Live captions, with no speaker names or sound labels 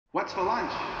What's for lunch?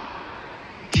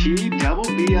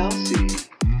 TBBLC.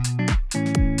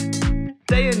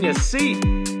 Stay in your seat.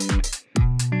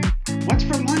 What's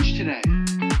for lunch today?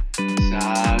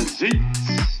 Sausage.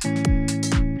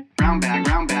 Brown bag,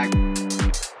 brown bag.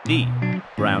 The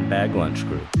Brown Bag Lunch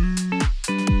Crew.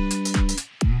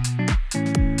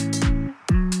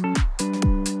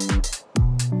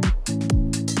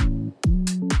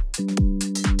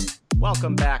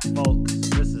 Welcome back, folks.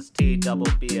 This is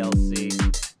TBBLC.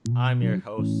 I'm your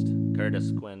host,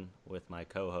 Curtis Quinn, with my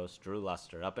co-host, Drew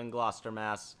Luster. Up in Gloucester,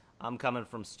 Mass. I'm coming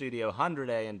from Studio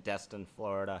 100A in Destin,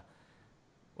 Florida.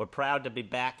 We're proud to be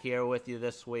back here with you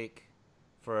this week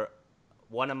for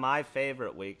one of my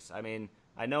favorite weeks. I mean,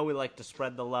 I know we like to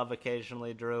spread the love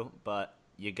occasionally, Drew, but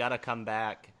you got to come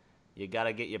back. You got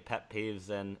to get your pet peeves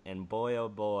in. And boy, oh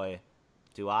boy,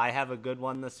 do I have a good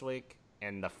one this week.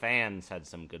 And the fans had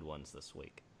some good ones this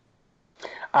week.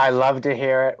 I love to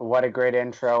hear it. What a great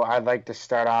intro. I'd like to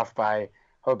start off by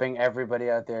hoping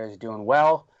everybody out there is doing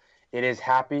well. It is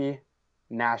Happy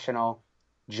National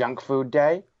Junk Food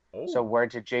Day. Oh. So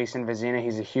word to Jason Vizina.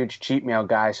 He's a huge cheat meal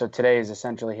guy. So today is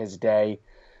essentially his day.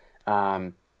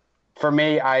 For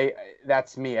me,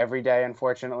 that's me every day,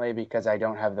 unfortunately, because I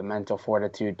don't have the mental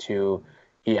fortitude to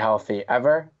eat healthy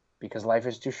ever because life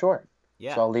is too short.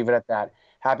 Yeah. So I'll leave it at that.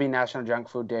 Happy National Junk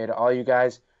Food Day to all you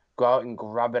guys. Go out and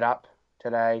grub it up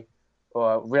today,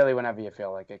 or really whenever you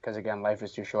feel like it, because, again, life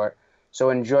is too short. So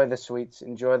enjoy the sweets,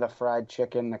 enjoy the fried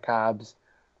chicken, the carbs,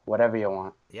 whatever you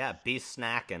want. Yeah, be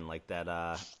snacking like that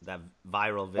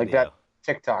viral video. Like that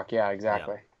TikTok, yeah,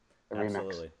 exactly. Yeah, the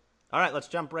absolutely. Remix. All right, let's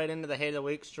jump right into the Hate of the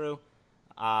Weeks, Drew.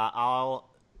 I'll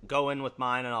go in with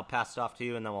mine, and I'll pass it off to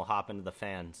you, and then we'll hop into the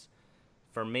fans.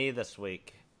 For me this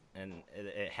week, and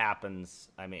it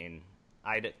happens, I mean,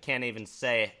 I can't even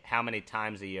say how many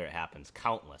times a year it happens.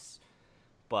 Countless.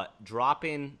 But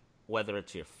dropping, whether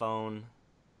it's your phone,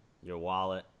 your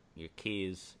wallet, your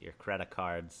keys, your credit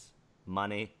cards,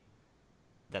 money,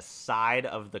 the side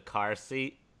of the car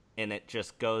seat, and it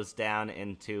just goes down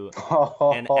into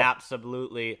an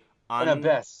absolutely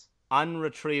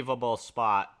unretrievable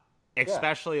spot,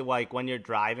 especially like when you're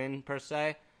driving, per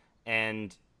se,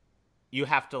 and you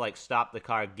have to like stop the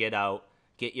car, get out,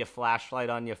 get your flashlight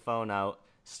on your phone out,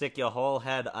 stick your whole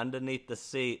head underneath the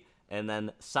seat, and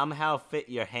then somehow fit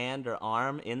your hand or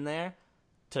arm in there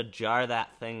to jar that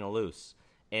thing loose.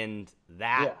 And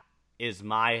that is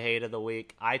my hate of the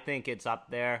week. I think it's up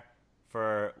there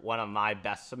for one of my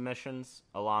best submissions,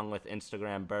 along with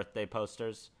Instagram birthday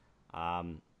posters.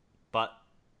 But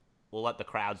we'll let the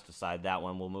crowds decide that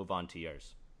one. We'll move on to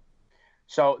yours.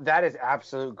 So that is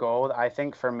absolute gold. I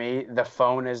think for me, the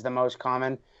phone is the most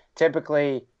common.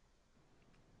 Typically,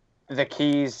 the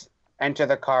keys enter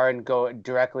the car and go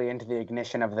directly into the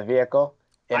ignition of the vehicle.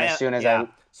 And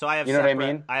so I have you know what I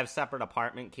mean? I have separate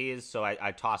apartment keys, so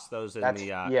I toss those in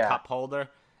the cup holder,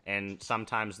 and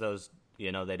sometimes those, they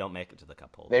don't make it to the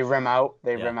cup holder. They rim out.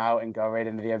 Rim out and go right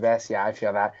into the abyss. Yeah, I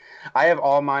feel that. I have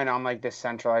all mine on like this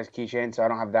centralized keychain, so I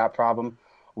don't have that problem.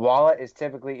 Wallet is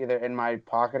typically either in my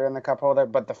pocket or in the cup holder,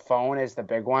 but the phone is the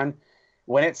big one.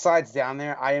 When it slides down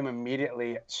there, I am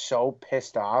immediately so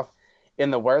pissed off. And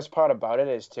the worst part about it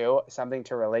is, too, something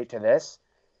to relate to this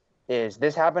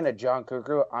happened to John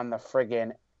Cuckoo on the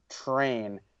friggin'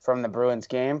 train from the Bruins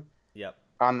game. Yep.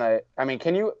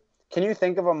 Can you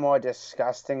think of a more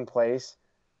disgusting place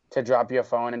to drop your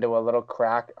phone into a little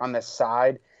crack on the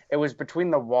side? It was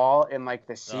between the wall and like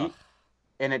the seat. Ugh.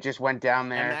 And it just went down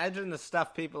there. Imagine the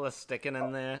stuff people are sticking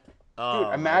in there. Oh,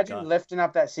 dude, imagine lifting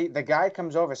up that seat. The guy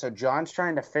comes over, so John's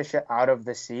trying to fish it out of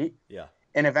the seat. Yeah.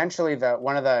 And eventually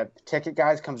one of the ticket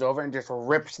guys comes over and just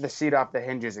rips the seat off the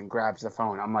hinges and grabs the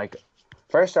phone. I'm like,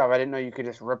 first off, I didn't know you could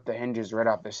just rip the hinges right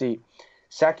off the seat.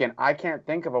 Second, I can't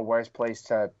think of a worse place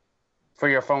for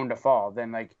your phone to fall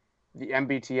than like the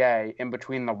MBTA in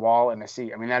between the wall and the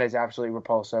seat. I mean, that is absolutely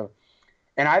repulsive.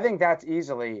 And I think that's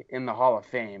easily in the Hall of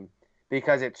Fame,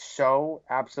 because it's so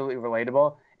absolutely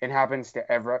relatable. It happens to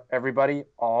everybody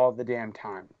all the damn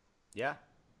time. Yeah.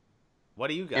 What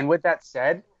do you got? And with that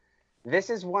said,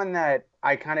 this is one that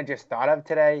I kind of just thought of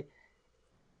today.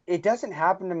 It doesn't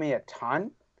happen to me a ton,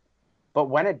 but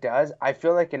when it does, I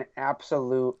feel like an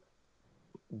absolute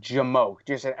jamoke,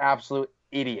 just an absolute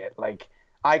idiot. Like,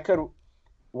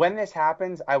 when this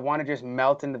happens, I want to just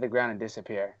melt into the ground and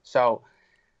disappear. So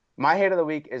my hate of the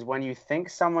week is when you think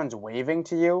someone's waving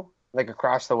to you, like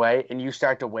across the way, and you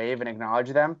start to wave and acknowledge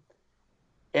them,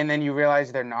 and then you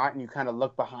realize they're not, and you kind of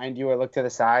look behind you or look to the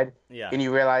side, and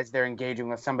you realize they're engaging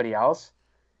with somebody else,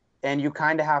 and you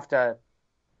kind of have to,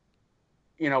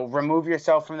 remove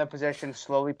yourself from the position,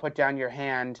 slowly put down your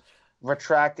hand,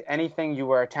 retract anything you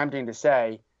were attempting to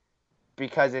say,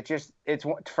 because it's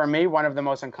for me one of the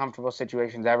most uncomfortable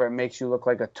situations ever. It makes you look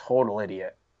like a total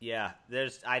idiot. Yeah,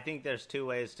 I think there's two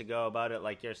ways to go about it.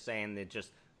 Like you're saying, that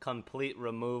just complete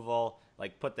removal,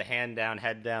 like put the hand down,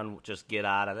 head down, just get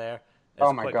out of there as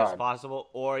Oh my quick as God. possible.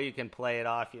 Or you can play it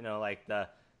off, like the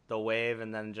wave,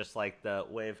 and then just like the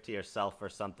wave to yourself or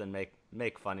something.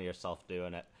 Make fun of yourself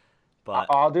doing it. But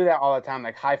I'll do that all the time,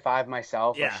 like high five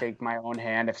myself or Yeah. shake my own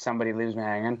hand if somebody leaves me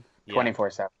hanging. Yeah.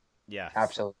 24/7. yeah,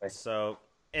 Absolutely. So,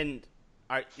 and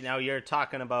now you're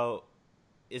talking about,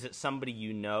 is it somebody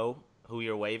you know who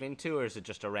you're waving to, or is it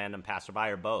just a random passerby,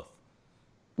 or both?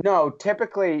 No,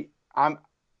 typically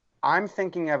I'm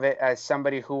thinking of it as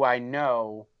somebody who I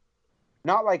know,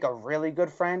 not like a really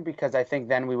good friend because I think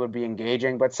then we would be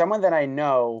engaging, but someone that I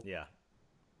know Yeah.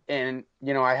 and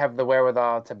I have the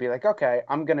wherewithal to be like, okay,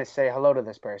 I'm going to say hello to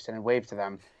this person and wave to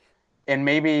them. And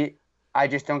maybe I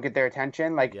just don't get their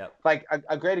attention. Like Yep. like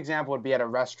a great example would be at a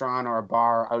restaurant or a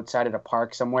bar outside at a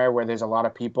park somewhere where there's a lot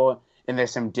of people and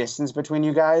there's some distance between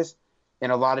you guys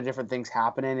and a lot of different things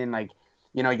happening and like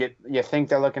you think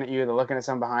they're looking at you, they're looking at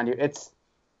someone behind you. It's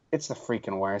the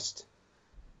freaking worst.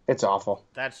 It's awful.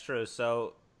 That's true.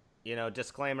 So,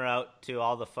 disclaimer out to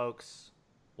all the folks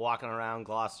walking around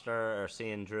Gloucester or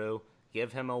seeing Drew,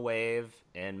 give him a wave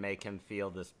and make him feel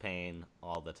this pain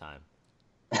all the time.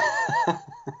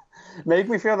 Make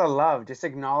me feel the love. Just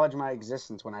acknowledge my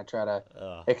existence when I try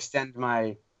to extend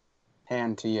my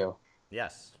hand to you.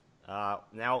 Yes.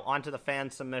 Now on to the fan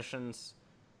submissions.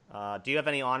 Do you have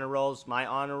any honor rolls? My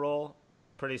honor roll,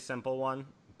 pretty simple one,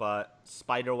 but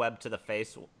spider web to the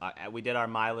face. We did our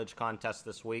mileage contest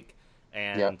this week,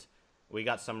 and Yep. we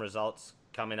got some results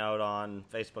coming out on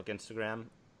Facebook, Instagram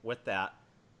with that.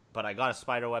 But I got a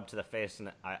spider web to the face,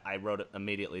 and I wrote it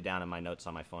immediately down in my notes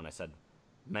on my phone. I said,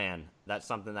 man, that's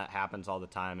something that happens all the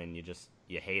time, and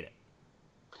you hate it.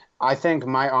 I think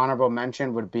my honorable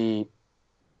mention would be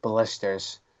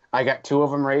blisters. I got 2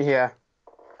 of them right here.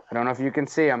 I don't know if you can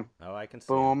see them. Oh, I can see.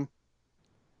 Boom.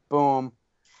 Boom.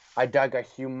 I dug a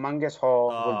humongous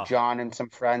hole Oh. with John and some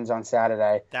friends on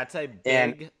Saturday. That's a big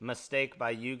And- mistake by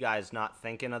you guys not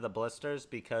thinking of the blisters,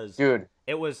 because Dude,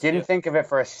 it was didn't think of it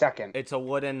for a second. It's a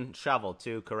wooden shovel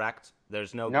too, correct?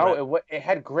 There's no No, grip. it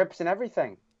had grips and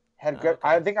everything. Had grip. Okay.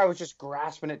 I think I was just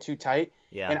grasping it too tight.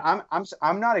 Yeah. And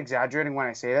I'm not exaggerating when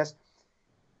I say this.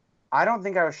 I don't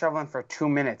think I was shoveling for 2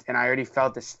 minutes and I already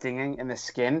felt the stinging in the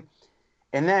skin.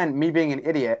 And then me being an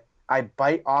idiot, I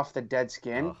bite off the dead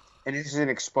skin Ugh. and it's just an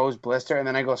exposed blister. And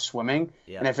then I go swimming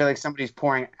Yeah. and I feel like somebody's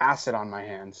pouring acid on my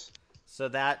hands. So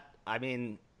that, I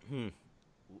mean,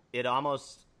 it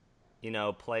almost,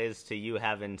 plays to you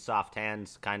having soft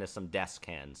hands, kind of some desk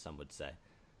hands, some would say.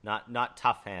 Not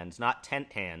tough hands, not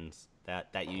tent hands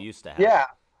that you used to have. Yeah.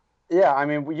 Yeah. I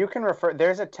mean, you can refer,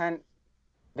 there's a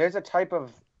type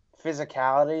of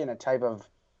physicality and a type of,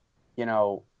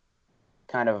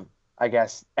 kind of, I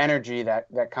guess, energy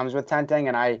that comes with tenting.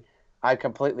 And I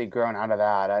completely grown out of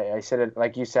that. I said it,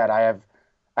 like you said, I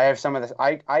have some of this.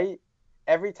 I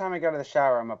every time I go to the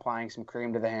shower, I'm applying some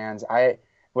cream to the hands. I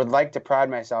would like to pride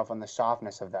myself on the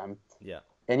softness of them. Yeah.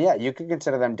 And yeah, you could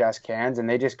consider them desk hands, and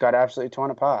they just got absolutely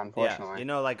torn apart, unfortunately.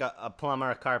 Yeah. Like a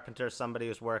plumber, a carpenter, somebody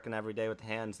who's working every day with the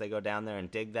hands, they go down there and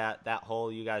dig that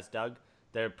hole you guys dug.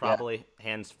 Their probably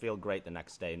hands feel great the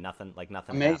next day. Nothing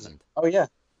Amazing. happened. Oh yeah,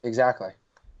 exactly.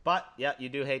 But yeah, you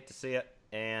do hate to see it.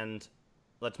 And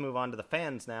let's move on to the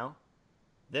fans now.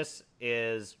 This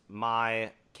is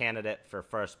my candidate for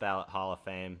first ballot Hall of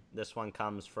Fame. This one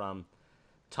comes from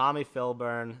Tommy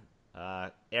Filburn,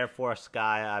 Air Force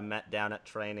guy I met down at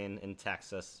training in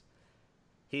Texas.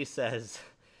 He says,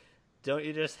 don't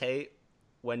you just hate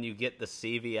when you get the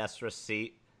CVS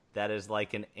receipt that is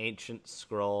like an ancient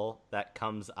scroll that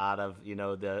comes out of,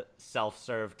 the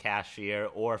self-serve cashier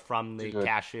or from the Good.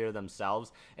 cashier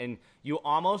themselves? And you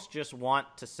almost just want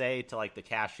to say to like the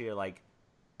cashier, like,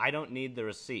 I don't need the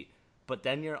receipt. But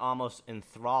then you're almost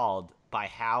enthralled by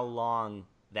how long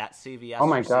that CVS Oh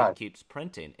my receipt God. keeps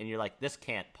printing. And you're like, this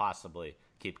can't possibly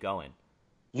keep going.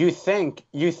 You think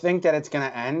that it's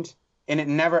gonna end, and it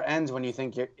never ends when you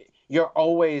think you're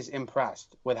always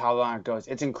impressed with how long it goes.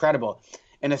 It's incredible.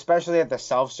 And especially at the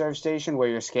self-serve station where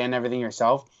you're scanning everything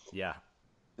yourself, Yeah.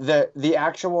 the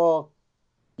actual,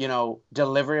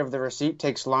 delivery of the receipt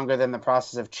takes longer than the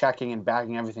process of checking and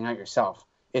backing everything out yourself.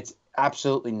 It's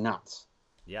absolutely nuts.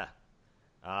 Yeah.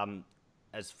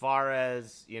 As far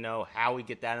as, how we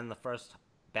get that in the first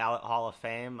ballot Hall of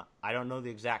Fame, I don't know the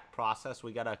exact process.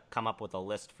 We got to come up with a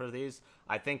list for these.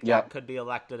 I think that Yep. could be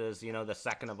elected as, the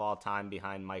second of all time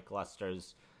behind Mike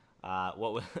Lester's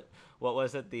What was what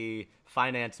was it? The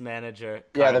finance manager.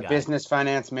 Yeah, car the guy. business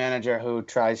finance manager who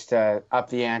tries to up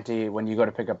the ante when you go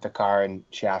to pick up the car and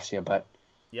shafts you. But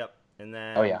Yep. And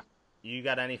then, oh yeah, you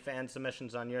got any fan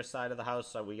submissions on your side of the house?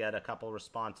 So we got a couple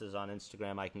responses on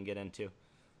Instagram I can get into.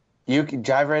 you can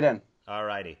dive right in.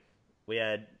 Alrighty. We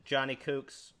had Johnny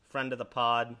Kooks, friend of the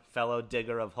pod, fellow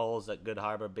digger of holes at Good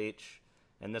Harbor Beach.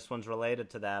 And this one's related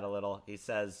to that a little. He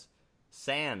says,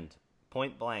 sand,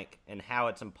 point blank, and how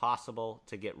it's impossible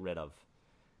to get rid of.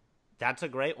 That's a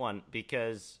great one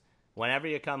because whenever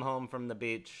you come home from the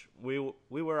beach, we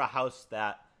were a house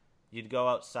that you'd go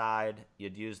outside,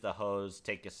 you'd use the hose,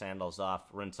 take your sandals off,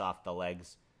 rinse off the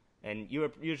legs, and you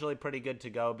were usually pretty good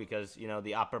to go because, you know,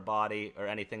 the upper body or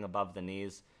anything above the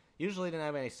knees usually didn't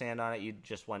have any sand on it. You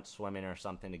just went swimming or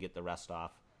something to get the rest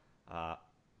off.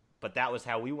 But that was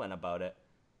how we went about it.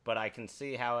 But I can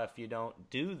see how if you don't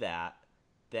do that,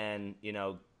 then, you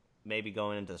know, maybe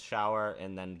going into the shower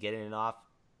and then getting it off,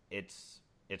 it's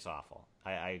awful.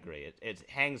 I agree. It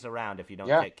hangs around if you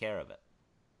don't take care of it.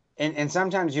 And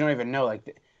sometimes you don't even know.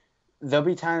 Like, there'll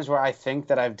be times where I think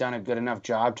that I've done a good enough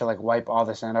job to like wipe all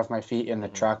the sand off my feet in the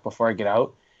truck before I get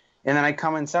out, and then I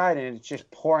come inside and it's just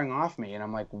pouring off me, and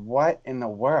I'm like, what in the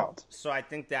world? So I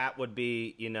think that would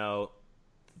be, you know,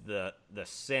 the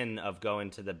sin of going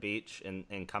to the beach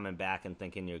and coming back and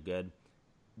thinking you're good.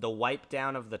 The wipe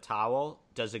down of the towel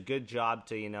does a good job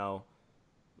to, you know,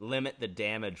 limit the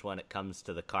damage when it comes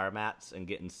to the car mats and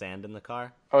getting sand in the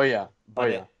car. Oh yeah,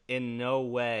 But yeah. it in no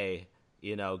way,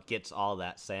 you know, gets all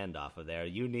that sand off of there.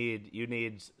 You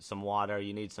need some water.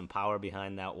 You need some power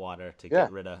behind that water to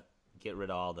get rid of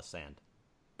all the sand.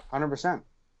 100%.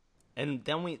 And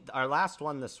then our last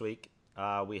one this week,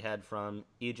 we had from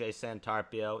EJ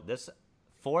Santarpio. This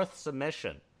fourth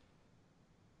submission.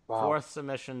 Wow. Fourth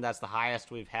submission, that's the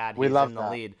highest we've had. We He's love in the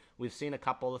that. lead. We've seen a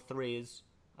couple of threes,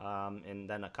 and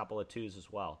then a couple of twos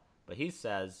as well. But he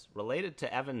says, related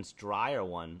to Evan's dryer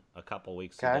one a couple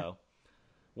weeks ago,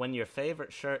 when your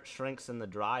favorite shirt shrinks in the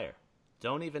dryer,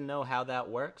 don't even know how that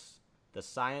works. The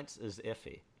science is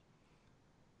iffy.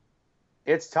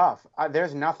 It's tough.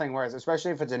 There's nothing worse,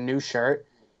 especially if it's a new shirt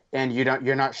and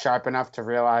you're not sharp enough to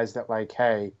realize that, like,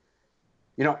 hey,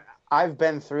 you know, I've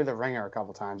been through the ringer a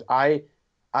couple times.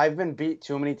 I've been beat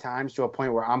too many times to a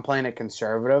point where I'm playing it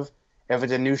conservative. If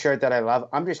it's a new shirt that I love,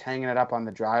 I'm just hanging it up on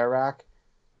the dryer rack,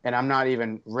 and I'm not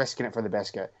even risking it for the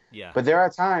biscuit. Yeah. But there are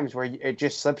times where it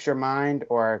just slips your mind,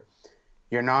 or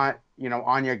you're not, you know,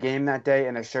 on your game that day,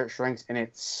 and a shirt shrinks, and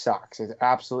it sucks. It's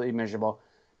absolutely miserable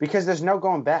because there's no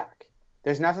going back.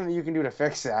 There's nothing that you can do to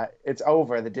fix that. It's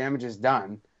over. The damage is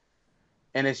done.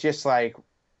 And it's just like,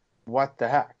 what the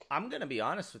heck? I'm going to be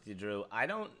honest with you, Drew. I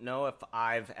don't know if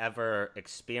I've ever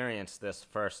experienced this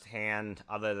firsthand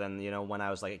other than, you know, when I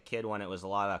was like a kid when it was a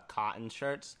lot of cotton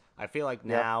shirts. I feel like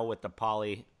now with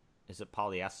the is it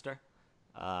polyester?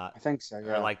 I think so,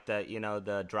 yeah. Or like the, you know,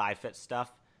 the dry fit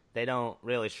stuff. They don't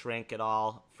really shrink at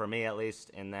all, for me at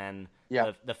least. And then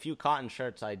the few cotton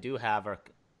shirts I do have are,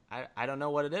 I don't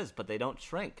know what it is, but they don't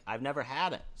shrink. I've never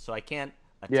had it, so I can't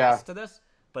attest to this.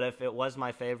 But if it was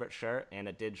my favorite shirt and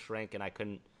it did shrink and I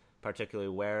couldn't particularly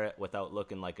wear it without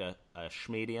looking like a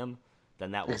schmedium,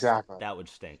 then that would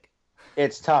stink.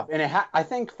 It's tough. And I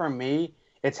think for me,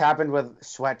 it's happened with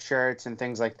sweatshirts and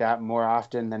things like that more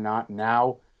often than not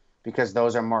now, because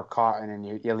those are more cotton, and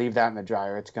you leave that in the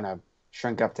dryer, it's going to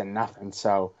shrink up to nothing.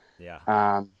 So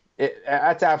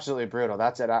that's absolutely brutal.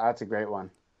 That's a great one.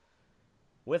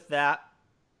 With that,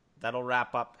 that'll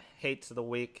wrap up Hates of the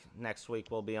Week. Next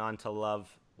week we'll be on to Love.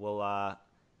 We'll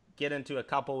get into a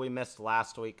couple we missed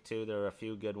last week, too. There are a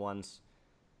few good ones.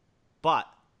 But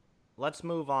let's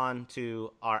move on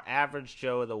to our Average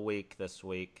Joe of the Week this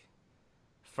week.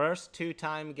 First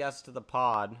two-time guest of the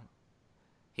pod.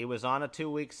 He was on a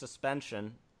 2-week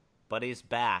suspension, but he's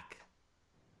back.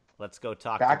 Let's go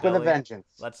talk to Billy. Back with a vengeance.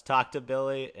 Let's talk to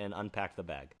Billy and unpack the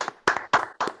bag.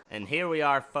 And here we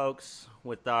are, folks,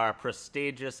 with our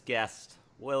prestigious guest,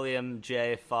 William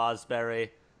J. Fosbury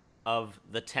of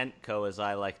the Tent Co., as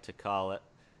I like to call it.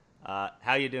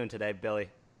 How you doing today, Billy?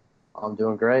 I'm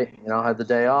doing great. You know, I had the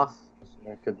day off.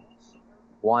 I could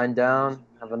wind down,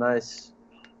 have a nice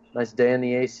day in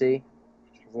the AC.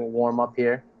 A little warm up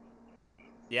here.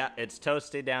 Yeah, it's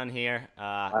toasty down here.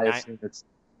 I assume it's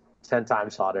 10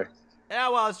 times hotter. Yeah,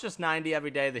 well, it's just 90 every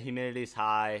day. The humidity's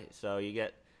high, so you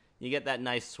get that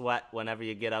nice sweat whenever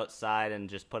you get outside and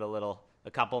just put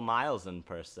a couple miles in,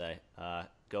 per se,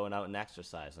 going out and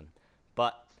exercising.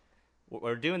 But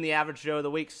we're doing the Average Joe of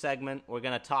the Week segment. We're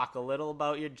going to talk a little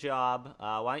about your job.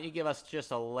 Why don't you give us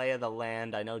just a lay of the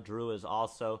land? I know Drew has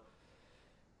also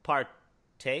partook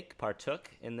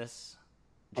in this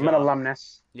I'm an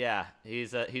alumnus. Yeah,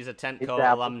 he's a Tentco Exactly.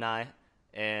 alumni,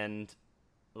 and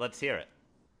let's hear it.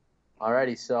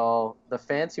 Alrighty, so the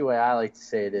fancy way I like to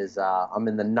say it is I'm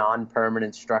in the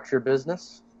non-permanent structure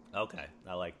business. Okay,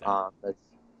 I like that. It's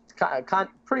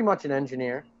pretty much an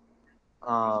engineer.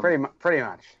 Pretty much.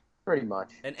 Pretty much.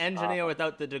 An engineer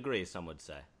without the degree, some would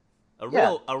say.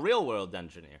 Yeah. A real world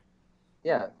engineer.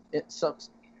 Yeah,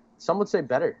 some would say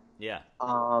better. Yeah.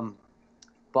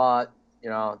 But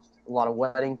a lot of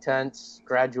wedding tents,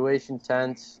 graduation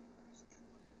tents,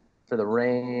 for the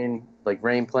rain, like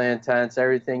rain plan tents,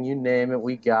 everything, you name it,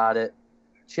 we got it.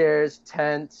 Chairs,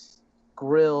 tents,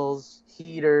 grills,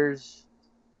 heaters,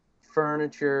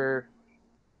 furniture,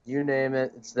 you name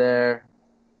it, it's there.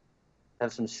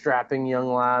 Have some strapping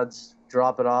young lads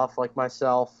drop it off like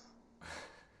myself.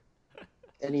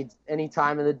 Any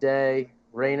time of the day,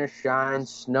 rain or shine,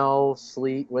 snow,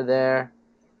 sleet, we're there.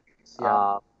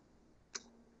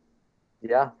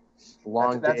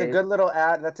 Long That's a days. good little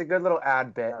ad. That's a good little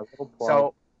ad bit. Yeah, a little plug.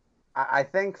 So, I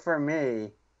think for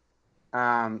me,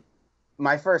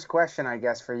 my first question, I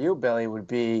guess, for you, Billy, would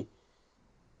be.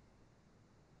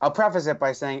 I'll preface it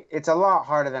by saying it's a lot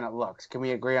harder than it looks. Can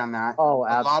we agree on that? Oh,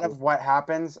 A lot absolutely. of what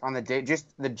happens on the day, just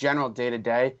the general day to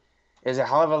day, is a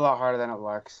hell of a lot harder than it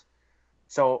looks.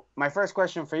 So, my first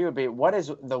question for you would be: what is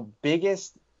the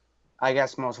biggest, I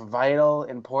guess, most vital,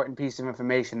 important piece of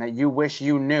information that you wish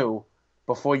you knew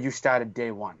before you started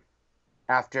day one?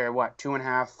 After what,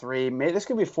 2.5, 3, maybe this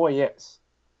could be 4 years.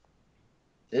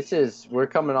 We're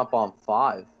coming up on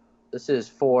 5. This is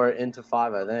 4 into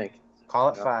 5, I think. Call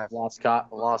it 5. Lost count.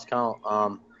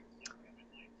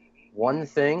 One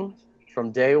thing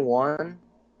from day one,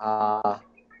 probably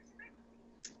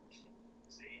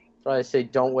say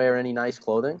don't wear any nice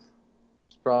clothing.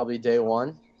 It's probably day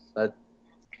one. That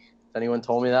if anyone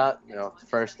told me that,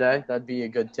 first day, that'd be a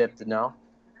good tip to know.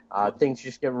 Things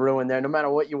just get ruined there. No matter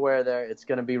what you wear there, it's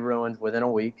going to be ruined within a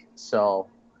week. So,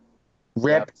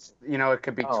 Ripped, it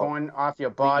could be Oh. torn off your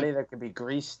body. There could be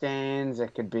grease stains.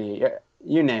 It could be,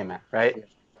 you name it, right?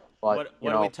 but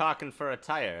What are we talking for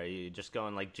attire? Are you just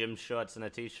going like gym shorts and a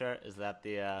t-shirt? Is that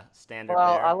the standard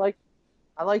well, there?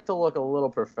 I like to look a little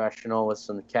professional with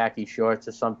some khaki shorts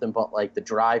or something, but like the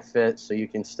dry fit, so you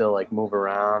can still like move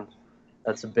around.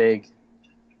 That's a big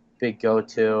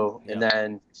go-to. Yeah. And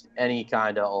then just any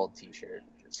kind of old t-shirt.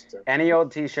 Any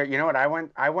old T-shirt. You know what?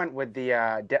 I went with the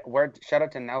shout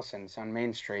out to Nelson's on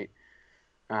Main Street.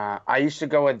 I used to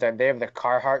go with they have the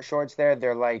Carhartt shorts there.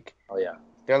 They're like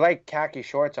khaki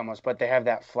shorts almost, but they have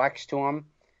that flex to them.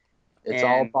 It's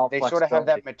and all about they sort of have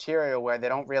that flexibility. material where they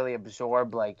don't really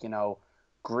absorb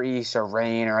grease or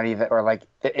rain or anything, or like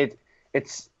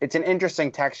it's an interesting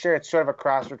texture. It's sort of a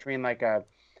cross between like a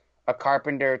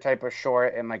carpenter type of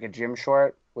short and like a gym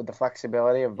short with the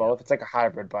flexibility of both. It's like a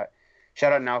hybrid, but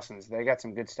shout out Nelson's. They got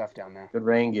some good stuff down there. Good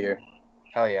rain gear.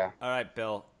 Hell yeah. All right,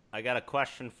 Bill, I got a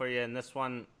question for you, and this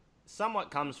one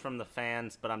somewhat comes from the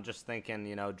fans, but I'm just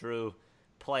thinking, Drew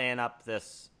playing up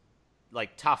this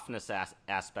like toughness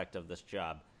aspect of this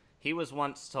job. He was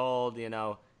once told,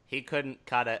 he couldn't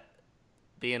cut it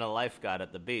being a lifeguard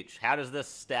at the beach. How does this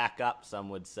stack up, some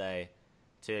would say,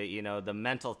 to, the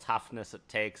mental toughness it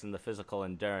takes and the physical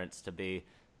endurance to be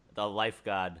the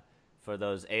lifeguard for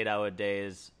those 8-hour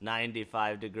days,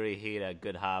 95-degree heat at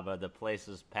Good Harbor, the place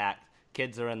is packed,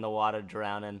 kids are in the water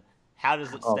drowning. How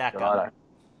does it stack up?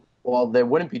 Well, they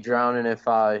wouldn't be drowning if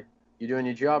you're doing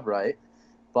your job right.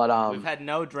 But We've had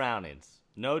no drownings.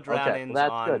 No well, drownings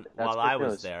that's on good. That's while good I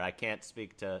was news. there. I can't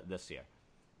speak to this year.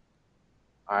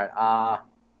 All right.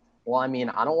 Well, I mean,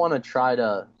 I don't want to try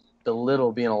to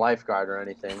belittle being a lifeguard or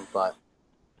anything, but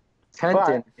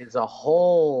tenting is a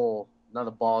whole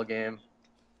another ball game.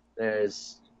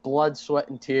 There's blood, sweat,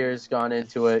 and tears gone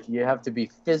into it. You have to be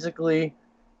physically,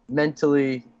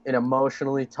 mentally, and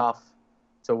emotionally tough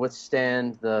to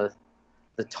withstand the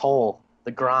toll,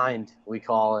 the grind, we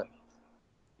call it.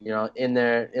 In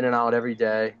there, in and out every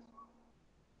day.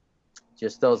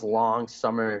 Just those long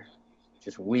summer,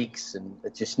 just weeks, and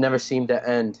it just never seemed to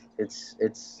end. It's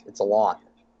a lot.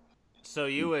 So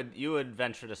you would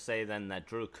venture to say then that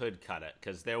Drew could cut it,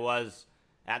 because there was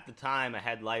at the time a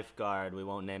head lifeguard, we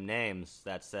won't name names,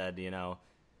 that said,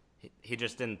 he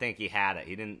just didn't think he had it.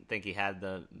 He didn't think he had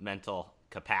the mental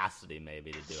capacity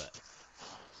maybe to do it.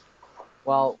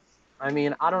 Well, I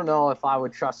mean, I don't know if I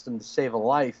would trust him to save a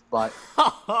life, but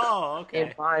Oh, okay.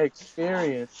 in my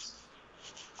experience,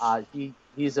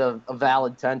 he's a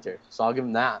valid tenter, so I'll give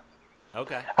him that.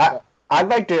 Okay. I'd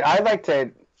like to have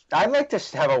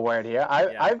a word here.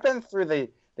 I've been through the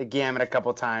gamut a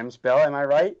couple times, Bill. Am I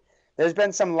right? There's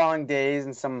been some long days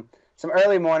and some some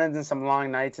early mornings and some long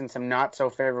nights and some not so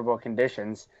favorable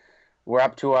conditions. We're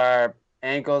up to our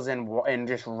ankles in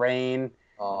just rain,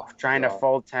 trying to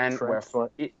fold tent. Where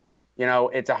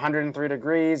it's 103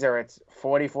 degrees or it's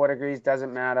 44 degrees,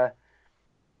 doesn't matter.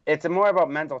 It's more about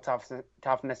mental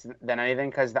toughness than anything,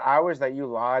 because the hours that you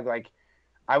log, like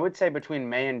I would say between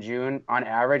May and June, on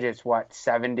average, it's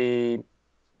 70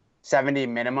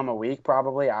 minimum a week,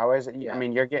 probably hours. Yeah. I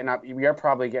mean, you're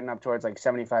probably getting up towards like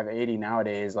 75, 80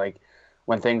 nowadays, like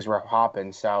when things were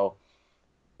hopping. So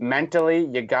mentally,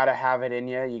 you got to have it in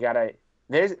you. You got to,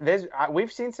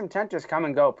 we've seen some tenters come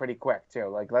and go pretty quick too.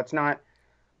 Like, let's not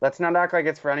act like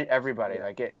it's for everybody. Yeah.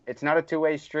 Like it's not a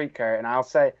two-way street, Kurt. And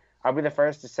I'll be the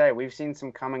first to say we've seen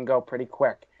some come and go pretty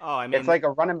quick. Oh, I mean, it's like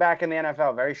a running back in the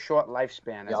NFL, very short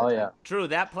lifespan. Yeah. True,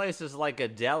 that place is like a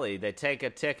deli. They take a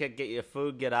ticket, get your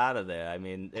food, get out of there. I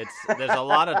mean, there's a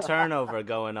lot of turnover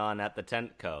going on at the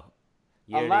Tent Co.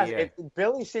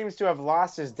 Billy seems to have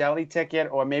lost his deli ticket,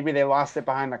 or maybe they lost it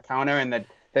behind the counter and they're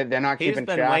not keeping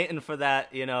track. He's been waiting for that,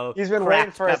 He's been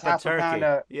waiting for his half turkey. pound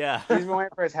of, yeah. He's been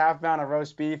waiting for his half pound of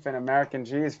roast beef and American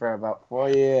cheese for about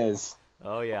 4 years.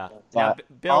 Oh yeah. Now,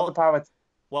 Bill,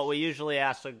 what we usually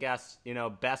ask our guests,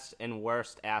 best and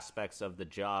worst aspects of the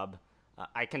job.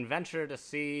 I can venture to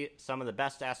see some of the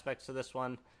best aspects of this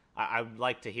one. I would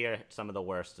like to hear some of the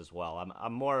worst as well.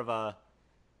 I'm more of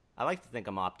I like to think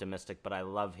I'm optimistic, but I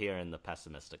love hearing the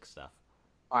pessimistic stuff.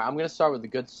 All right, I'm going to start with the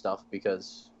good stuff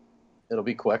because it'll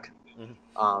be quick. Mm-hmm.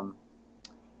 I'm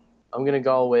going to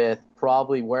go with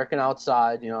probably working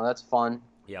outside. That's fun.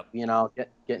 Yep.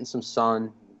 Getting some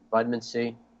sun, vitamin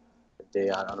C.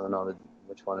 I don't know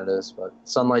which one it is, but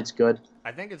sunlight's good.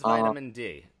 I think it's vitamin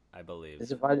D, I believe.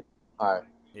 Is it vitamin? All right.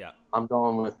 Yeah. I'm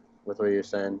going with what you're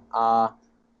saying.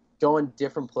 Going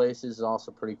different places is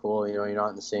also pretty cool. You're not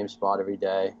in the same spot every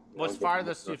day. What's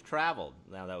farthest you've traveled,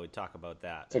 now that we talk about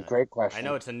that? It's a great question. I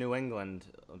know it's a New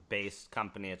England-based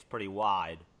company. It's pretty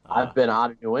wide. I've been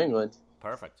out of New England.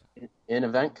 Perfect. In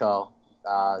Eventco,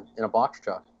 in a box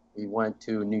truck. We went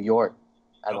to New York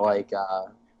at a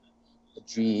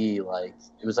GE,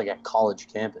 it was like a college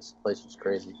campus. The place was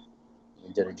crazy.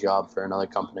 We did a job for another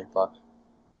company, but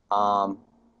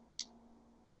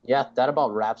yeah, that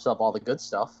about wraps up all the good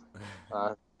stuff.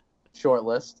 Short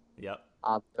list. Yep.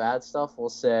 Bad stuff, we'll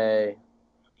say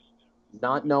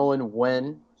not knowing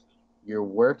when you're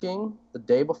working the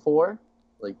day before,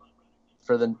 like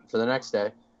for the next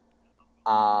day.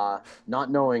 Not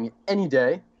knowing any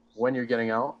day when you're getting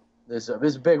out. This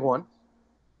is a big one.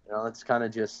 It's kind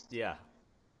of just... Yeah.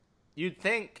 You'd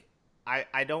think,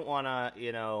 I don't want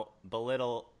to,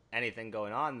 belittle anything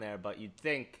going on there, but you'd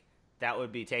think that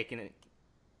would be taken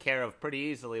care of pretty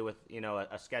easily with,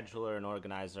 a scheduler and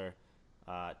organizer,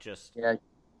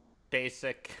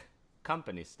 basic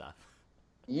company stuff.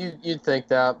 You'd think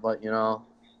that, but,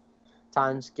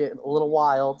 times get a little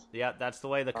wild. Yeah, that's the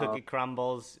way the cookie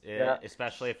crumbles,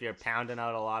 especially if you're pounding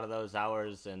out a lot of those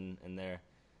hours and they're...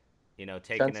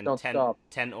 taking in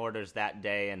 10 orders that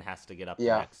day and has to get up the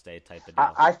next day type of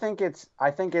deal. I think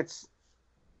it's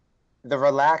the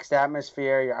relaxed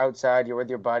atmosphere. You're outside, you're with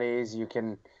your buddies, you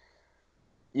can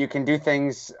do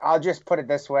things. I'll just put it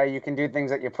this way. You can do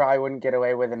things that you probably wouldn't get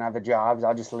away with in other jobs.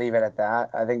 I'll just leave it at that.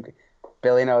 I think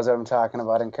Billy knows what I'm talking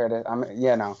about, and Curtis,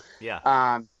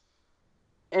 Yeah.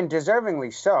 And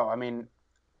deservingly so. I mean,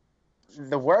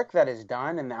 the work that is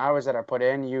done and the hours that are put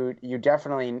in, you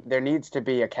definitely, there needs to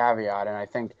be a caveat, and I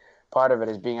think part of it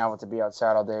is being able to be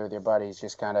outside all day with your buddies,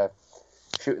 just kind of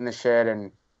shooting the shit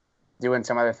and doing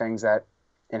some other things that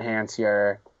enhance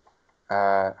your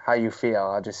how you feel.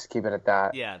 I'll just keep it at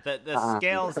that. Yeah, the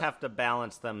scales have to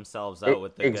balance themselves out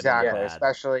with the exactly, good and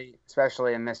bad.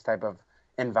 especially in this type of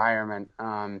environment.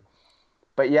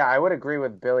 But yeah, I would agree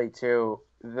with Billy too.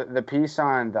 The piece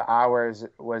on the hours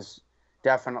was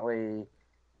definitely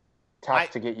tough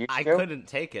to get used to. I couldn't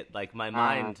take it. Like, my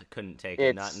mind couldn't take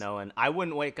it, not knowing. I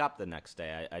wouldn't wake up the next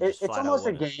day. It's almost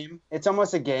a game. It's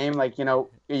almost a game. Like, are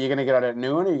you going to get out at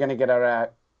noon? Or are you going to get out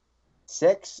at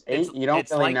 6, 8? You don't really know.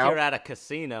 It's like you're at a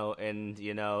casino and,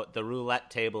 the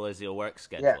roulette table is your work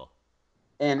schedule.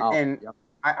 Yeah.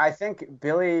 I think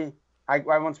Billy, I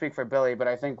won't speak for Billy, but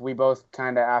I think we both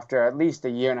kind of, after at least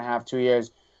a year and a half, 2 years,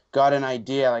 got an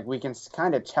idea. Like, we can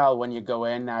kind of tell when you go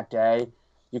in that day.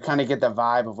 You kind of get the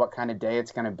vibe of what kind of day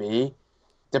it's going to be,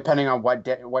 depending on what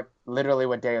day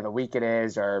of the week it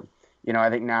is. Or, I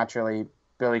think naturally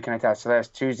Billy can attest to this.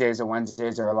 Tuesdays and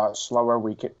Wednesdays are a lot slower.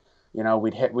 We could,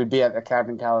 we'd be at the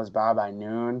Captain Callow's bar by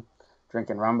noon,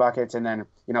 drinking rum buckets, and then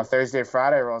Thursday,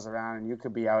 Friday rolls around, and you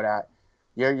could be out at,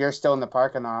 you're still in the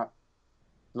parking lot,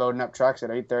 loading up trucks at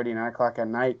 8:30, 9 o'clock at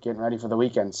night, getting ready for the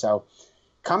weekend. So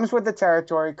comes with the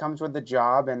territory, comes with the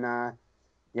job, and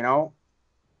you know,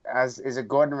 as is it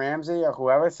Gordon Ramsay or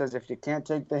whoever says, if you can't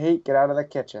take the heat, get out of the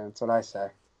kitchen. That's what I say.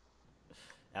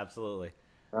 Absolutely.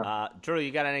 Drew,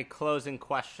 you got any closing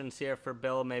questions here for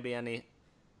Bill? Maybe any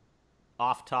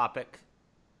off-topic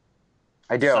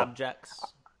I do.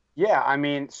 subjects? Yeah, I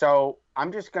mean, so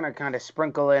I'm just going to kind of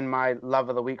sprinkle in my love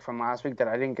of the week from last week that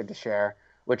I didn't get to share,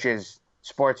 which is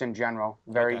sports in general.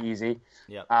 Very Okay. easy.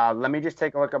 Yep. Let me just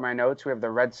take a look at my notes. We have the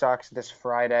Red Sox this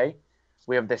Friday.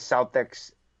 We have the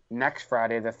Celtics next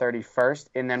Friday, the 31st.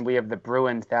 And then we have the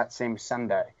Bruins that same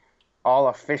Sunday. All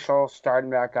official, starting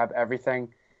back up,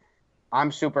 everything.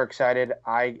 I'm super excited.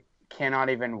 I cannot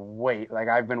even wait. Like,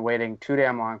 I've been waiting too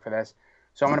damn long for this.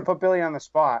 So I'm going to put Billy on the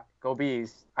spot. Go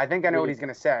Bees. I think I know what he's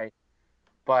going to say.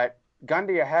 But gun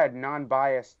to your head,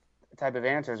 non-biased type of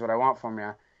answer is what I want from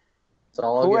you. So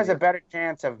I'll Who give has you- a better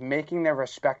chance of making their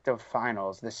respective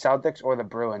finals, the Celtics or the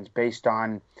Bruins, based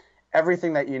on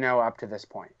everything that you know up to this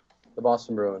point? the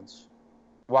Boston Bruins?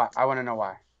 Why? I want to know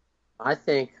why. I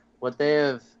think what they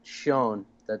have shown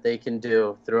that they can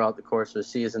do throughout the course of the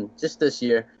season, just this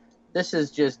year, this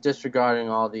is just disregarding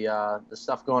all the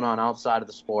stuff going on outside of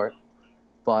the sport,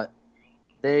 but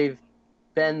they've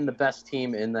been the best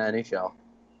team in the NHL.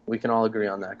 We can all agree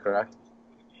on that, correct?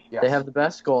 Yes. They have the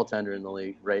best goaltender in the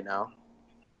league right now.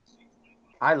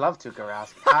 I love Tuukka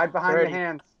Rask. Hide behind your Dirty.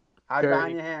 hands. Hide Dirty.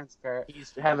 behind your hands, Kurt.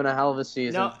 He's having a hell of a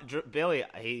season. No, Billy,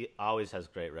 he always has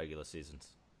great regular seasons.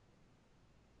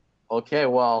 Okay,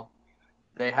 well,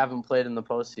 they haven't played in the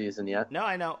postseason yet. No,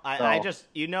 I know. I So- just,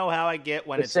 you know how I get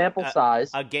when The it's sample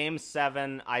size. a game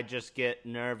 7. I just get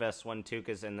nervous when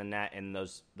Tuukka's in the net and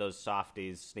those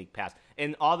softies sneak past.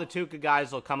 And all the Tuukka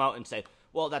guys will come out and say,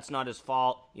 well, that's not his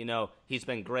fault. You know, he's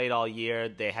been great all year.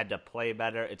 They had to play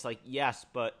better. It's like, yes,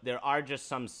 but there are just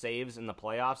some saves in the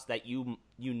playoffs that you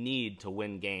need to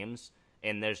win games.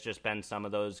 And there's just been some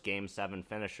of those game 7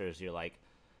 finishers. You're like,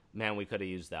 man, we could have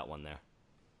used that one there.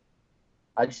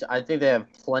 I think they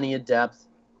have plenty of depth,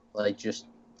 like just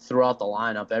throughout the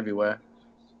lineup everywhere.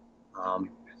 I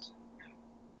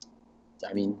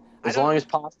mean, as long as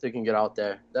Pasta can get out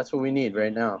there, that's what we need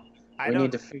right now. We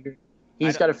need to figure.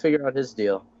 He's got to figure out his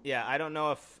deal. Yeah, I don't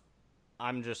know if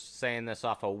I'm just saying this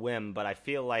off a whim, but I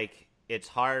feel like it's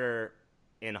harder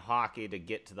in hockey to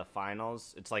get to the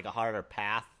finals. It's like a harder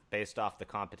path based off the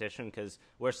competition because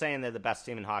we're saying they're the best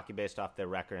team in hockey based off their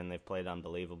record and they've played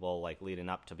unbelievable like leading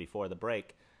up to before the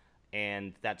break.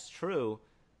 And that's true,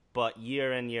 but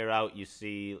year in, year out, you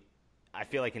see, I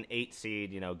feel like an 8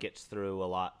 seed, gets through a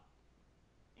lot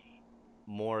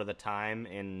more of the time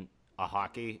in a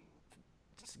hockey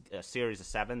a series of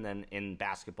 7 than in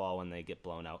basketball when they get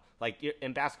blown out. Like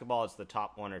in basketball, it's the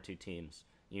top 1 or 2 teams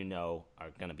are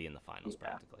going to be in the finals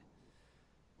practically.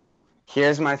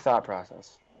 Here's my thought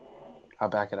process. I'll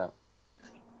back it up.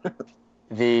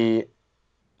 The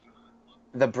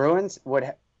Bruins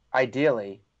would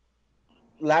ideally.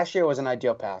 Last year was an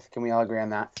ideal path. Can we all agree on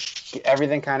that?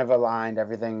 Everything kind of aligned.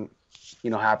 Everything,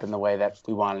 happened the way that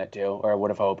we wanted it to, or would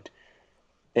have hoped,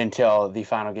 until the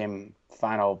final game,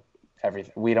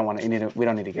 everything. We don't need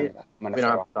to get into that. We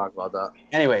don't have to talk about that.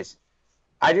 Anyways,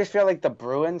 I just feel like the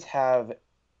Bruins have.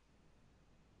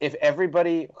 If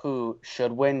everybody who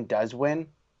should win does win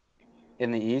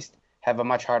in the East, have a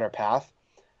much harder path.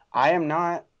 I'm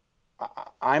not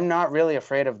really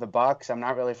afraid of the Bucks. I'm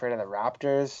not really afraid of the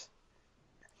Raptors.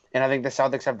 And I think the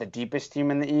Celtics have the deepest team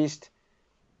in the East.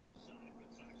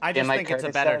 I just think it's a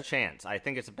better chance. I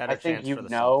think it's a better chance for the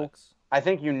Celtics. I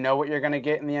think you know what you're going to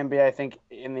get in the NBA. I think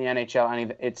in the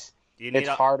NHL, it's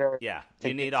harder. Yeah,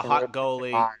 you need a hot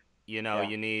goalie. You Yeah.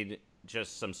 need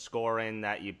just some scoring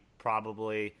that you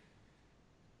probably,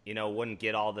 wouldn't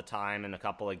get all the time in a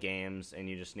couple of games, and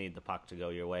you just need the puck to go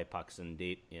your way. Pucks in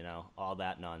deep, all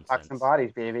that nonsense. Pucks and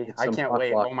bodies, baby. I can't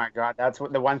wait. luck. Oh my God, that's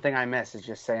the one thing I miss is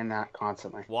just saying that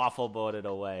constantly. Waffle boated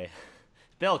away.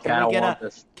 Bill, I don't want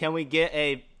this. can we get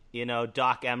a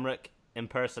Doc Emmerich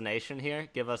impersonation here?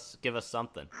 Give us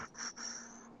something.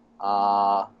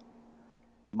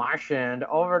 Marchand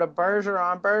over to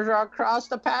Bergeron. Bergeron crossed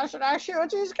the Pastrnak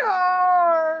shoots. He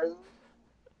scores.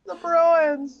 The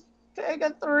Bruins take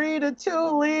a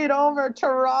 3-2 lead over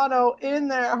Toronto in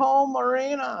their home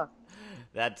arena.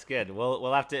 That's good.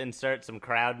 We'll have to insert some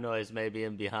crowd noise maybe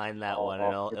in behind that one,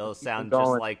 and it'll sound keep just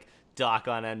going. like Doc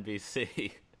on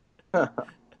NBC.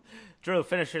 Drew,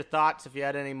 finish your thoughts if you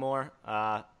had any more.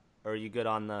 Or are you good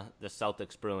on the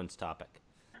Celtics Bruins topic?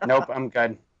 Nope, I'm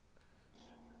good.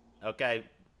 Okay.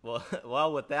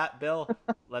 Well, with that, Bill,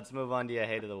 let's move on to your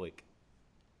hate of the week.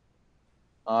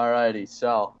 Alrighty,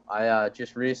 so I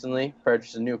just recently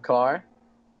purchased a new car,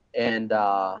 and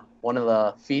one of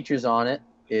the features on it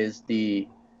is the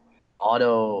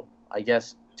auto, I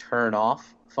guess, turn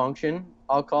off function,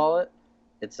 I'll call it.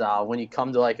 It's when you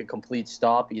come to like a complete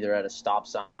stop, either at a stop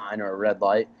sign or a red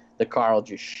light, the car will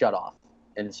just shut off,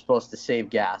 and it's supposed to save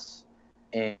gas.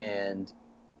 And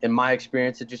in my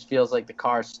experience, it just feels like the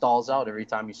car stalls out every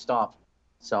time you stop.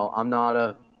 So I'm not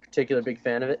a particular big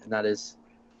fan of it, and that is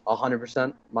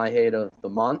 100% my hate of the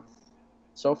month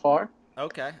so far.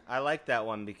 Okay, I like that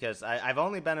one because I've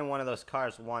only been in one of those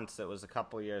cars once. It was a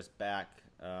couple years back.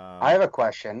 I have a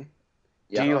question.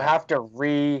 Yeah. Do you have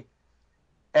to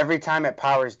every time it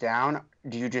powers down,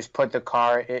 do you just put the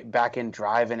car back in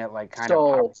drive and it like kind of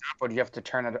powers up, or do you have to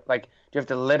turn it, like, do you have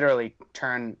to literally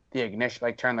turn the ignition,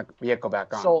 like turn the vehicle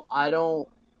back on? So I don't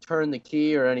turn the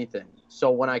key or anything.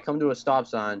 So when I come to a stop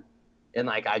sign and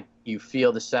like you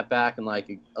feel the setback and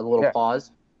like a little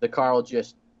pause, the car will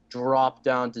just drop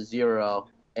down to 0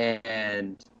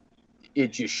 and it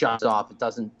just shuts off. It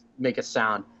doesn't make a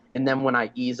sound. And then when I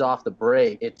ease off the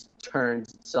brake, it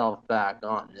turns itself back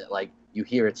on. You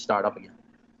hear it start up again.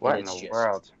 What in the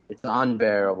world? It's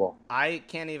unbearable. I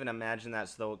can't even imagine that.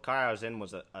 So the car I was in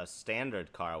was a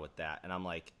standard car with that, and I'm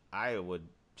like, I would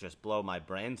just blow my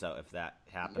brains out if that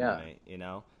happened to me, you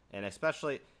know? And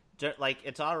especially, like,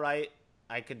 it's all right.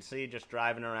 I could see just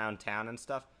driving around town and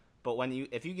stuff, but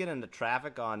if you get into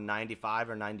traffic on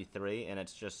 95 or 93 and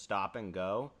it's just stop and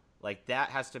go, like, that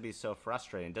has to be so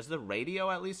frustrating. Does the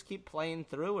radio at least keep playing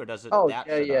through, or does it? Oh,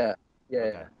 Yeah.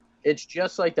 Okay. It's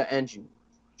just like the engine.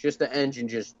 Just the engine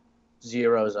just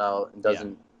zeroes out and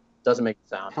doesn't make a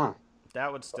sound. Huh.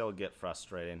 That would still get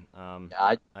frustrating.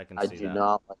 I can see that. I do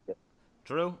not like it.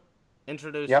 Drew,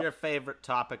 introduce your favorite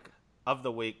topic of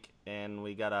the week, and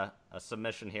we got a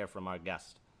submission here from our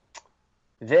guest.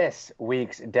 This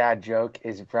week's dad joke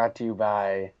is brought to you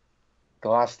by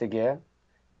Gloucester Gear.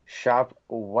 Shop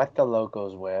what the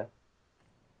locals wear.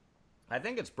 I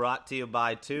think it's brought to you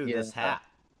by, this hat.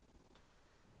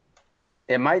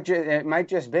 It might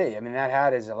just be. I mean, that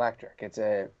hat is electric. It's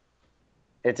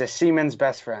a Siemens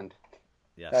best friend.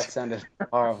 Yes. That sounded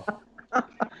horrible.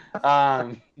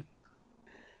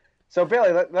 So,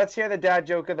 Billy, let's hear the dad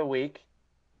joke of the week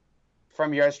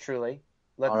from yours truly.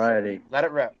 Alrighty. Let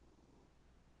it rip.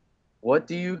 What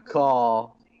do you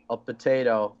call a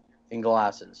potato in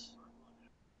glasses?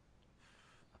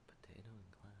 A potato in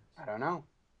glass. I don't know.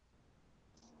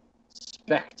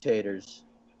 Spectators.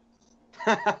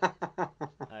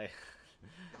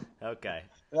 Okay.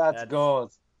 That's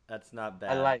gold. That's not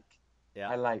bad.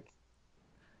 I like.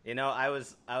 You know, I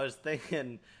was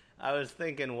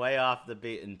thinking way off the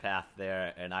beaten path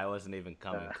there, and I wasn't even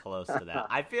coming close to that.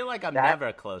 I feel like I'm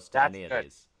never close to any of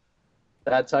these.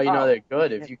 That's how you know they're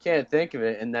good. If you can't think of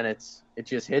it and then it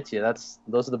just hits you,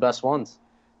 those are the best ones.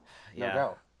 Yeah. No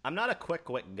doubt. I'm not a quick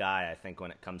wit guy, I think, when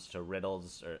it comes to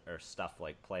riddles or stuff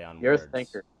like play on You're words. a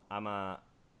thinker.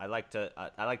 I like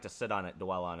to sit on it,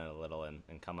 dwell on it a little, and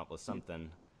come up with something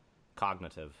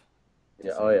cognitive.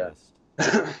 Yeah. Oh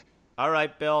yeah. All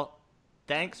right, Bill.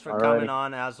 Thanks for coming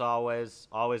on, as always.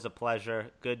 Always a pleasure.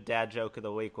 Good dad joke of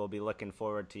the week. We'll be looking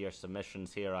forward to your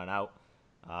submissions here on out.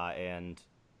 And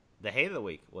the hate of the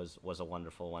week was a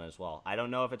wonderful one as well. I don't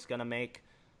know if it's going to make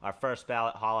our first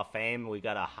ballot Hall of Fame. We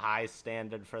got a high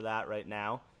standard for that right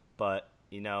now. But,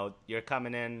 you know, you're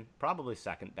coming in probably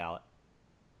second ballot.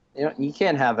 You know, you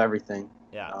can't have everything.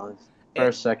 Yeah.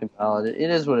 First, second ballot. It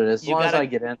is what it is. As long as I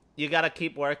get in. You got to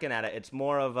keep working at it. It's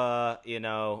more of a,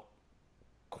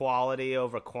 quality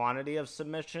over quantity of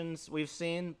submissions we've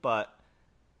seen, but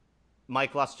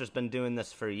Mike Luster's been doing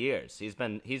this for years. He's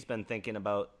been thinking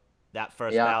about that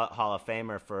first ballot Hall of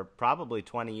Famer for probably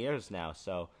 20 years now.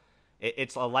 So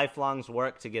it's a lifelong's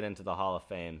work to get into the Hall of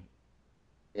Fame.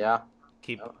 Yeah.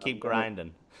 Keep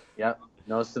grinding. Yep.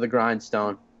 Nose to the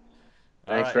grindstone.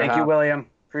 Thanks for Thank you, William.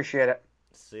 Appreciate it.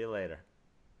 See you later.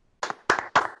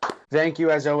 Thank you,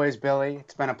 as always, Billy.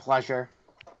 It's been a pleasure.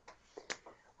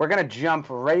 We're going to jump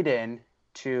right in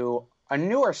to a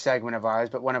newer segment of ours,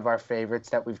 but one of our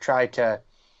favorites that we've tried to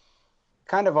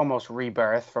kind of almost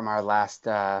rebirth from our last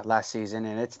season,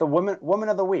 and it's the Woman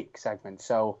of the Week segment.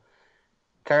 So,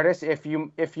 Curtis, if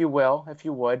you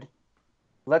would,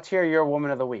 let's hear your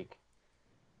Woman of the Week.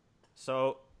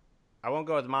 So, I won't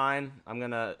go with mine. I'm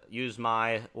going to use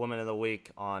my Woman of the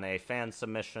Week on a fan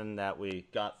submission that we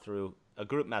got through a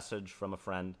group message from a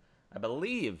friend. I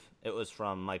believe it was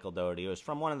from Michael Doherty. It was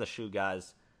from one of the shoe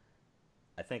guys.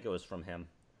 I think it was from him.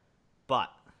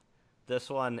 But this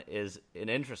one is an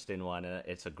interesting one, and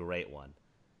it's a great one.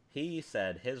 He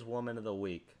said his Woman of the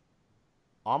Week,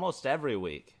 almost every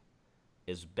week,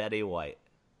 is Betty White.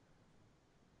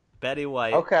 Betty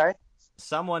White. Okay.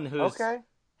 Someone who's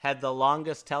had the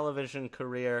longest television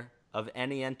career of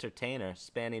any entertainer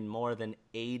spanning more than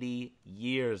 80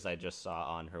 years, I just saw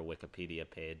on her Wikipedia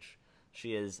page.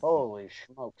 She is... Holy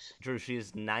smokes. Drew,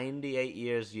 she's 98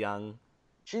 years young.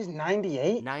 She's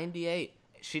 98? 98.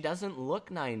 She doesn't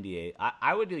look 98.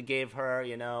 I would have gave her,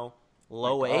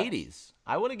 low 80s.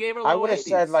 I would have gave her low 80s. I would have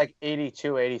said like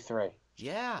 82, 83.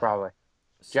 Yeah. Probably.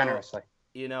 So, Generously.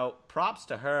 Props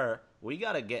to her. We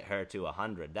got to get her to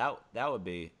 100. That would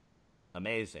be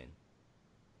amazing.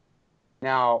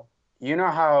 Now, you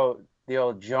know how the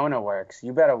old Jonah works.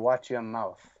 You better watch your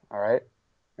mouth, all right?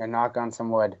 And knock on some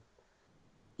wood.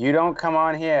 You don't come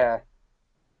on here,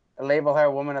 label her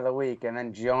Woman of the Week, and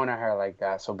then Jonah her like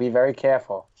that. So be very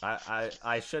careful.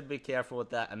 I should be careful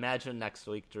with that. Imagine next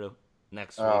week, Drew.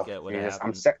 Next week it would happen.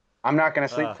 I'm sick. I'm not going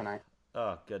to sleep tonight.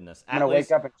 Oh, goodness. I'm going to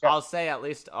wake up and check. I'll say at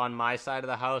least on my side of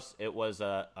the house, it was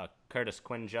a Curtis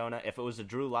Quinn Jonah. If it was a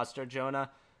Drew Luster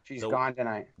Jonah... She's gone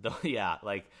tonight. Yeah,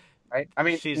 like... Right? I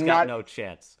mean, she's got no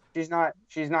chance. She's not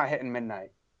hitting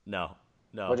midnight. No.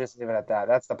 We'll just leave it at that.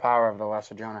 That's the power of the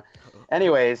Lesser Jonah.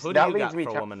 Anyways, who do that you leads got me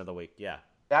for to Woman of the Week? Yeah.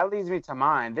 That leads me to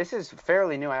mine. This is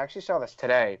fairly new. I actually saw this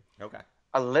today. Okay.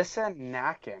 Alyssa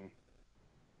Nakken.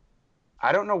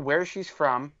 I don't know where she's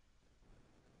from.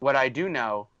 What I do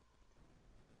know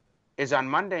is on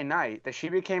Monday night that she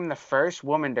became the first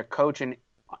woman to coach in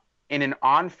an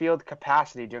on-field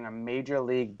capacity during a Major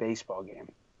League Baseball game.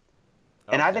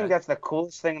 And I think that's the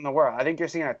coolest thing in the world. I think you're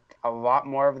seeing a lot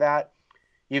more of that.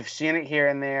 You've seen it here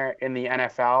and there in the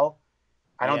NFL.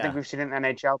 I don't think we've seen it in the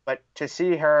NHL, but to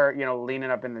see her,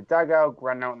 leaning up in the dugout,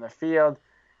 running out in the field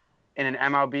in an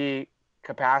MLB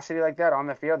capacity like that on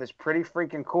the field is pretty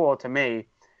freaking cool to me.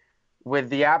 With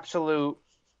the absolute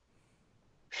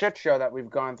shit show that we've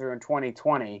gone through in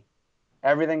 2020,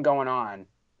 everything going on,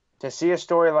 to see a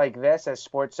story like this as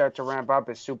sports start to ramp up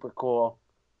is super cool.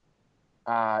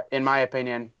 In my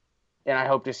opinion, and I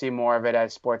hope to see more of it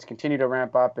as sports continue to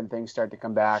ramp up and things start to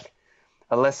come back.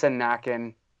 Alyssa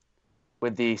Nakken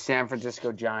with the San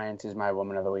Francisco Giants is my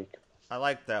Woman of the Week. I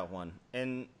like that one.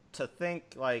 And to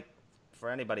think, for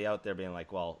anybody out there being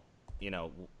like, well,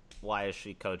 why is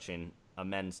she coaching a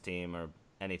men's team or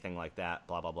anything like that,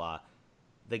 blah, blah, blah.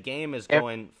 The game is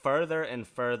going further and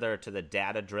further to the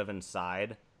data-driven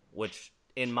side, which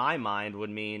in my mind would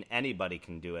mean anybody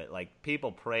can do it. Like,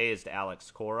 people praised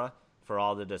Alex Cora for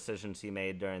all the decisions he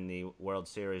made during the World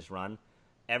Series run.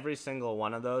 Every single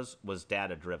one of those was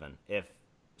data-driven.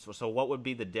 So what would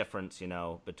be the difference,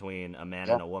 between a man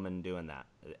and a woman doing that?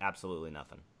 Absolutely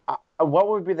nothing. What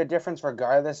would be the difference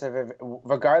regardless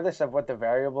of what the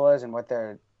variable is and what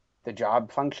the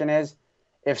job function is?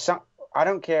 I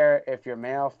don't care if you're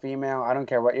male, female, I don't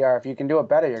care what you are. If you can do it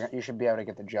better, you should be able to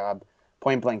get the job.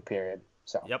 Point blank, period.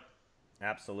 So. Yep,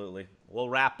 absolutely. We'll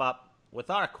wrap up with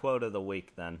our quote of the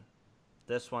week then.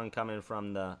 This one coming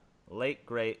from the late,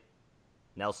 great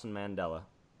Nelson Mandela.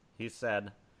 He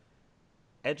said,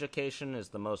 "Education is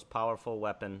the most powerful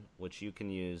weapon which you can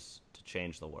use to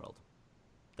change the world."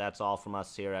 That's all from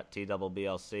us here at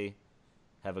TWBLC.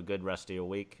 Have a good rest of your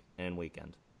week and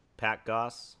weekend. Pat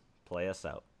Goss, play us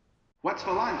out. What's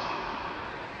for lunch?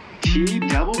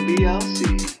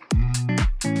 TWBLC.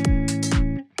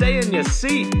 Stay in your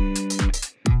seat.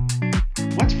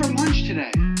 What's for lunch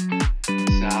today?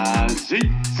 Sausage.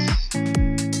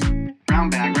 Brown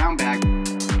bag.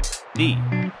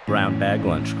 The Brown Bag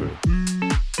Lunch Crew.